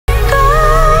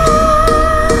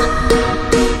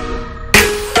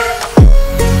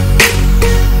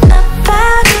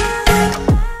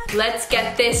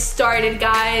started,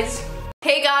 guys.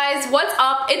 Hey guys, what's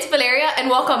up? It's Valeria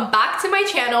and welcome back to my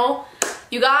channel.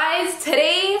 You guys,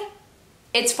 today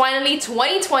it's finally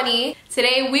 2020.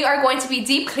 Today we are going to be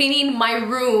deep cleaning my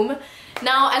room.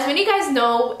 Now, as many of you guys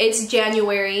know, it's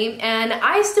January and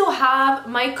I still have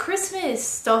my Christmas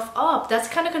stuff up. That's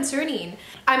kind of concerning.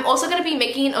 I'm also going to be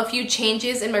making a few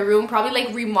changes in my room, probably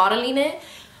like remodeling it.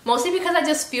 Mostly because I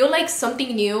just feel like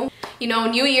something new. You know,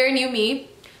 new year, new me.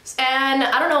 And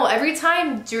I don't know, every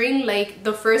time during like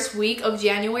the first week of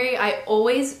January, I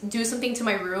always do something to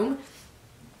my room.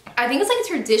 I think it's like a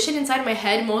tradition inside my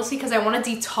head, mostly because I want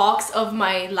to detox of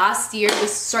my last year,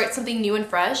 just start something new and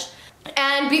fresh.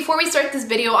 And before we start this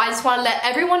video, I just want to let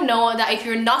everyone know that if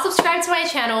you're not subscribed to my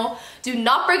channel, do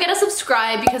not forget to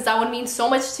subscribe because that would mean so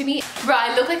much to me. Bro,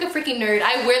 I look like a freaking nerd.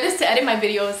 I wear this to edit my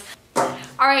videos.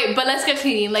 Alright, but let's get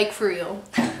cleaning, like for real.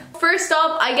 First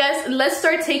up, I guess, let's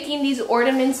start taking these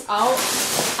ornaments out.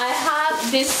 I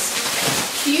have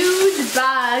this huge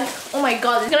bag. Oh my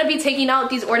god, I'm gonna be taking out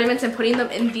these ornaments and putting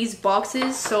them in these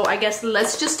boxes. So I guess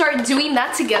let's just start doing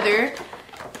that together.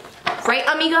 Right,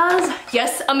 amigas?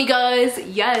 Yes, amigas,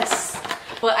 yes.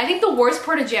 But I think the worst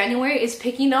part of January is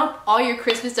picking up all your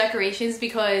Christmas decorations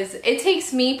because it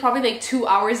takes me probably like 2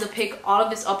 hours to pick all of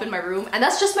this up in my room. And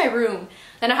that's just my room.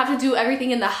 Then I have to do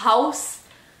everything in the house.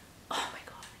 Oh my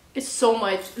god. It's so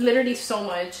much. Literally so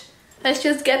much. Let's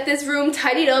just get this room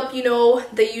tidied up, you know,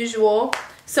 the usual.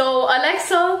 So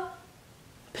Alexa,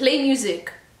 play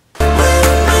music.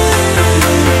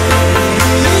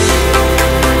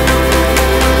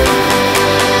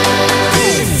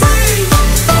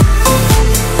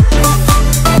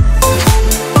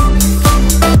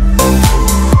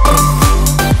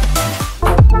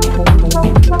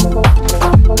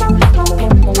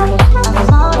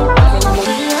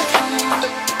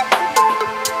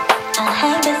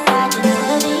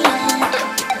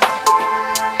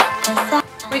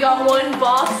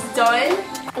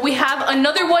 We have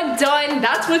another one done.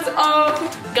 That's what's up.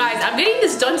 Guys, I'm getting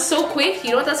this done so quick.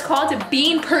 You know what that's called?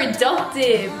 Being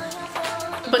productive.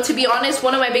 But to be honest,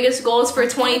 one of my biggest goals for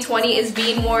 2020 is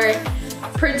being more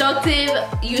productive,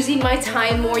 using my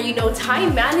time more. You know,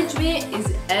 time management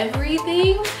is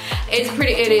everything.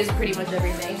 It is pretty much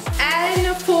everything.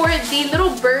 And for the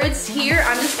little birds here,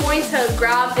 I'm just going to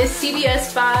grab this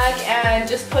CVS bag and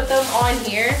just put them on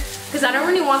here because I don't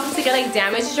really want them to get like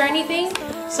damaged or anything.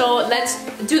 So let's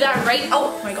do that right.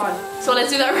 Oh my god. So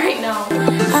let's do that right now.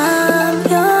 I'm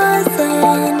yours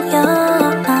and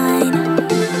you're mine.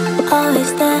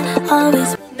 Always there,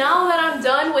 always. Now that I'm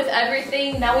done with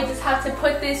everything, now we just have to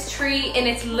put this tree in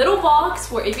its little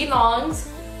box where it belongs.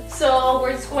 So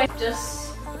we're just going to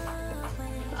just,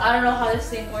 I don't know how this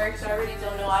thing works. I really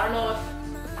don't know. I don't know if,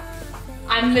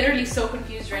 I'm literally so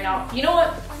confused right now. You know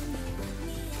what?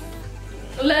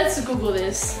 Let's Google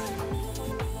this.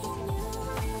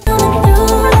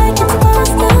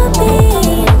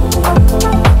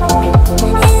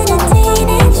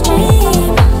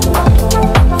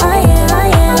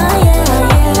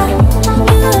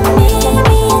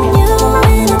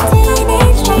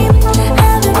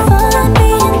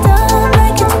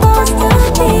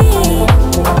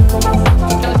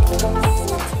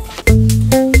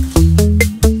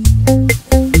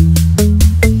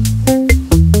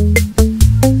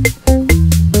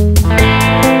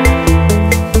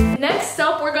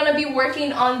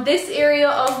 On this area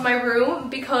of my room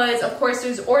because of course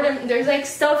there's like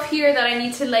stuff here that I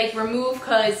need to like remove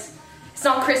because it's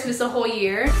not Christmas the whole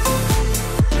year.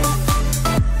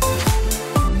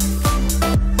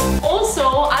 Also,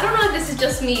 I don't know if this is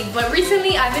just me, but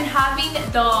recently I've been having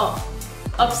the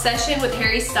obsession with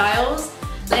Harry Styles.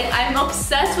 Like, I'm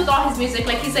obsessed with all his music.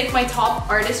 Like, he's like my top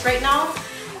artist right now.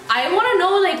 I want to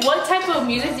know like what type of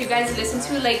music do you guys listen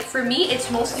to? Like, for me it's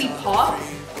mostly pop.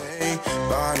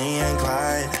 Bonnie and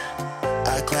Clyde,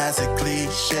 a classic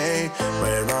cliche.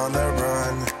 We're on the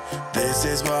run. This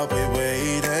is what we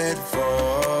waited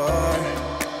for.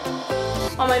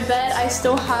 On my bed, I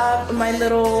still have my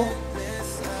little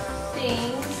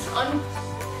things on,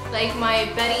 like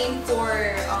my bedding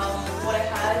for what I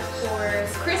had for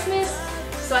Christmas.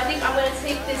 So I think I'm gonna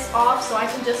take this off so I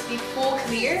can just be full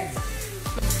clear.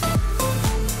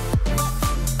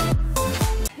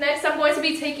 Next, I'm going to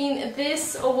be taking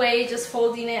this away, just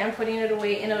folding it and putting it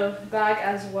away in a bag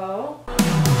as well.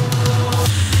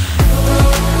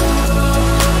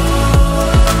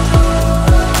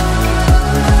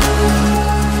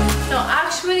 No,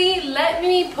 actually, let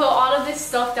me put all of this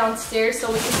stuff downstairs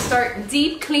so we can start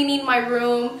deep cleaning my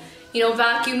room. You know,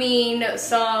 vacuuming,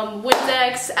 some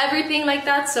Windex, everything like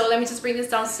that. So let me just bring this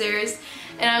downstairs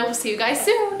and I will see you guys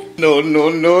soon. No.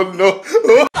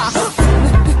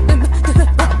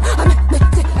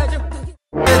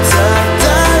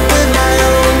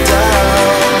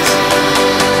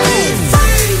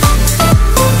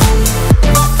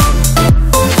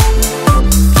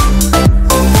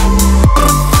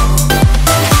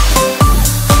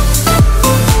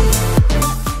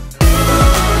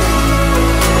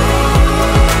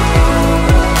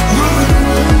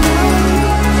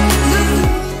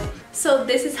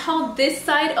 how this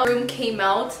side of the room came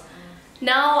out.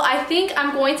 Now I think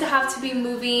I'm going to have to be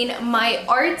moving my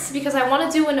art because I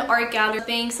want to do an art gallery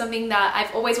thing, something that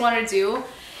I've always wanted to do.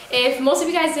 If most of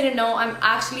you guys didn't know, I'm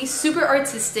actually super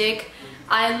artistic.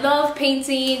 I love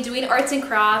painting, doing arts and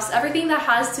crafts, everything that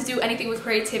has to do anything with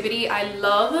creativity I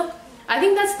love. I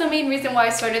think that's the main reason why I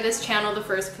started this channel in the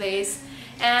first place.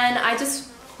 And I just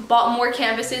bought more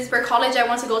canvases. For college I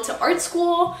want to go to art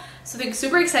school, something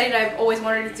super excited I've always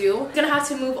wanted to do. I'm gonna have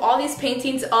to move all these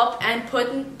paintings up and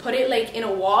put it like in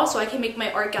a wall so I can make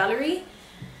my art gallery.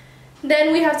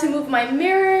 Then we have to move my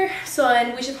mirror,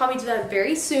 and we should probably do that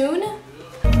very soon.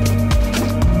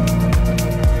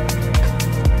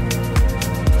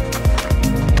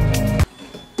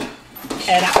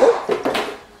 And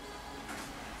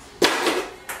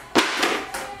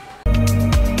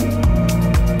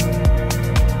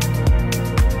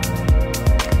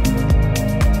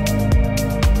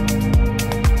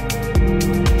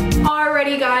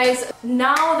guys,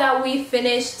 now that we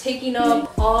finished taking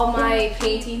up all my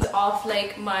paintings off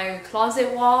like my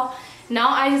closet wall, now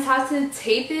I just have to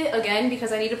tape it again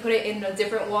because I need to put it in a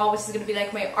different wall, which is going to be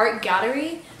like my art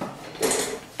gallery.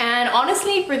 And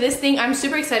honestly, for this thing I'm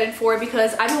super excited for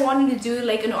because I've been wanting to do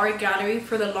like an art gallery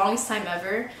for the longest time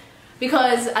ever,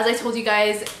 because as I told you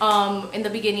guys in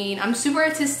the beginning, I'm super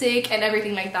artistic and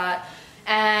everything like that.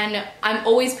 And I'm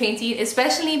always painting,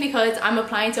 especially because I'm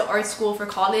applying to art school for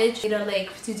college,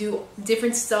 to do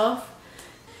different stuff.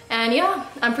 And yeah,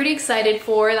 I'm pretty excited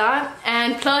for that.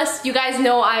 And plus, you guys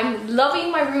know I'm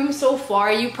loving my room so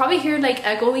far. You probably hear like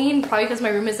echoing, probably because my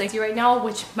room is empty right now,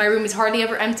 which my room is hardly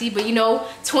ever empty, but you know,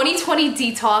 2020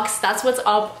 detox, that's what's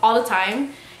up all the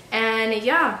time. And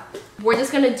yeah, we're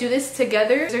just gonna do this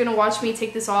together. You're gonna watch me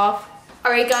take this off.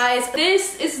 Alright guys,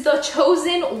 this is the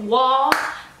chosen wall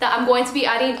that I'm going to be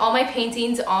adding all my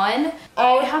paintings on.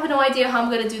 I have no idea how I'm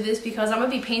gonna do this because I'm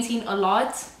gonna be painting a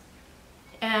lot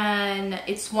and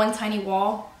it's one tiny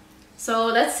wall. So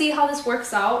let's see how this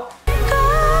works out.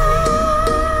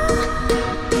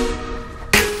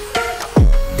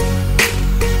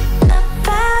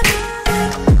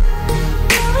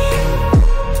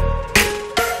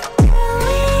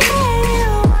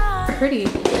 Pretty.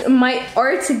 My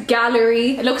art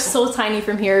gallery, it looks so tiny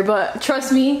from here, but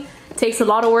trust me, it takes a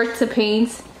lot of work to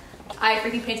paint. I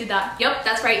freaking painted that. Yep,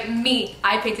 that's right, me.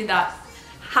 I painted that.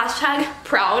 Hashtag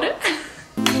proud.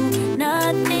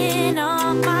 Nothing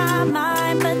on my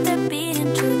mind but the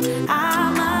beating truth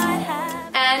I might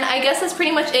have. And I guess that's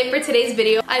pretty much it for today's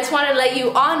video. I just want to let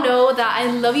you all know that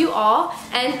I love you all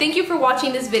and thank you for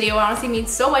watching this video. It honestly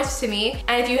means so much to me.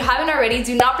 And if you haven't already,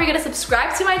 do not forget to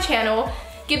subscribe to my channel.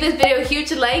 Give this video a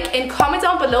huge like and comment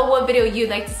down below what video you'd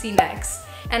like to see next.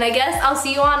 And I guess I'll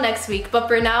see you all next week. But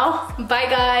for now, bye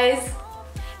guys.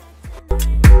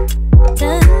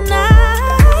 Tonight.